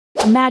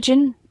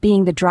Imagine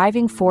being the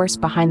driving force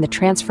behind the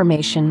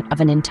transformation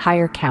of an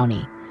entire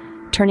county,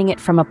 turning it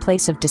from a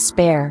place of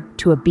despair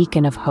to a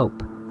beacon of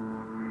hope.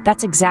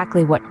 That's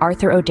exactly what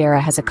Arthur Odera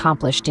has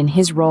accomplished in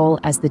his role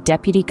as the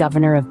Deputy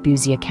Governor of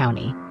Busia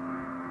County.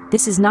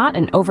 This is not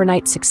an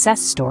overnight success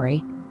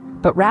story,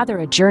 but rather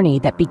a journey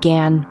that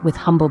began with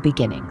humble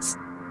beginnings.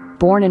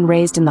 Born and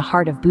raised in the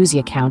heart of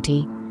Busia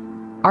County,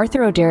 Arthur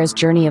Odera's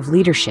journey of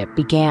leadership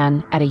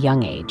began at a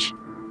young age.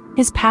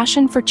 His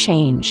passion for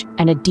change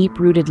and a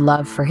deep-rooted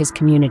love for his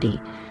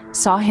community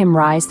saw him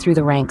rise through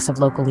the ranks of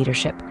local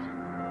leadership,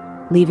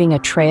 leaving a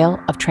trail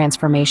of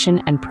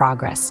transformation and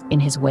progress in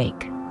his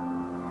wake.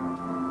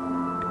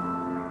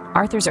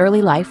 Arthur's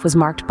early life was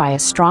marked by a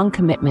strong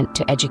commitment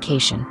to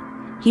education.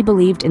 He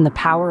believed in the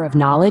power of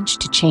knowledge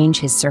to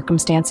change his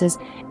circumstances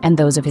and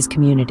those of his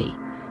community.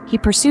 He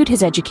pursued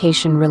his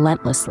education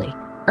relentlessly,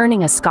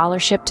 earning a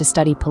scholarship to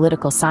study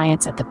political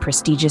science at the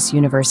prestigious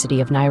University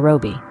of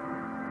Nairobi.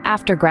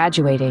 After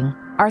graduating,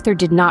 Arthur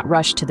did not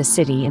rush to the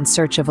city in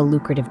search of a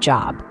lucrative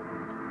job.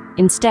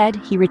 Instead,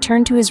 he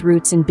returned to his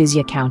roots in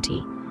Busia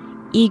County,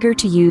 eager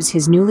to use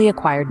his newly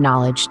acquired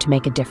knowledge to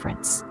make a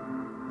difference.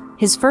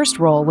 His first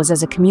role was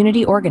as a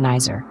community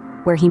organizer,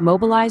 where he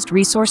mobilized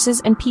resources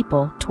and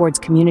people towards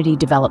community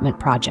development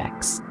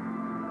projects.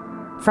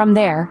 From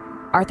there,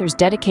 Arthur's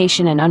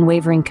dedication and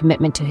unwavering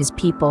commitment to his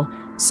people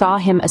saw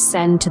him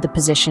ascend to the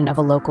position of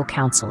a local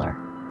councillor.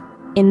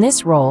 In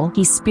this role,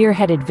 he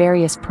spearheaded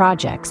various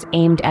projects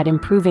aimed at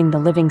improving the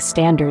living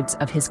standards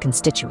of his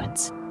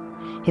constituents.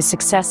 His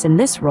success in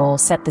this role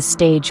set the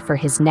stage for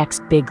his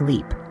next big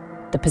leap,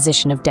 the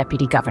position of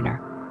Deputy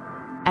Governor.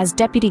 As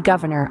Deputy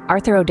Governor,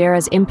 Arthur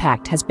Odera's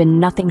impact has been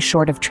nothing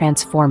short of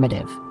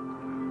transformative.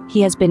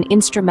 He has been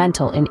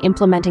instrumental in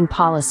implementing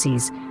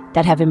policies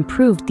that have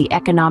improved the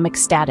economic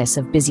status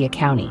of Busia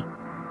County.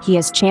 He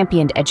has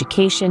championed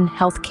education,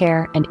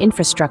 healthcare, and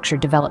infrastructure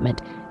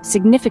development,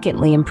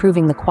 significantly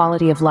improving the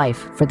quality of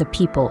life for the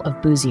people of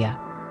Busia.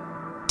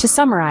 To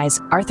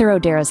summarize, Arthur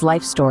Odera's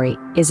life story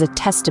is a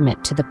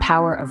testament to the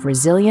power of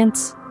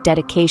resilience,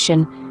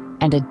 dedication,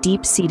 and a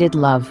deep-seated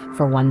love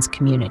for one's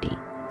community.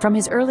 From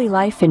his early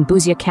life in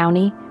Busia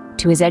County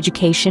to his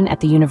education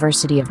at the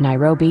University of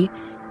Nairobi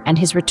and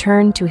his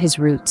return to his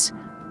roots,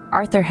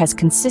 Arthur has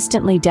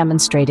consistently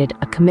demonstrated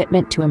a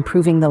commitment to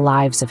improving the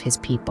lives of his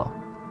people.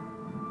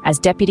 As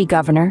Deputy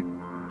Governor,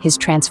 his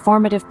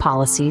transformative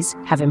policies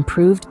have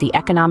improved the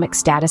economic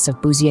status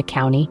of Busia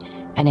County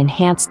and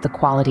enhanced the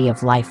quality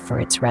of life for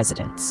its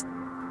residents.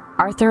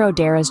 Arthur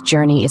Odera's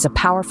journey is a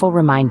powerful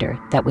reminder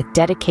that with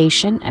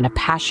dedication and a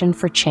passion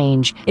for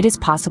change, it is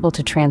possible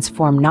to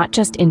transform not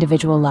just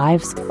individual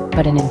lives,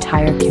 but an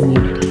entire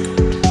community.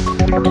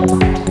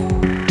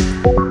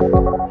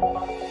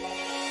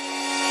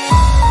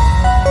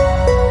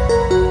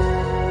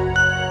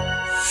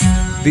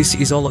 This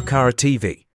is Alakara TV.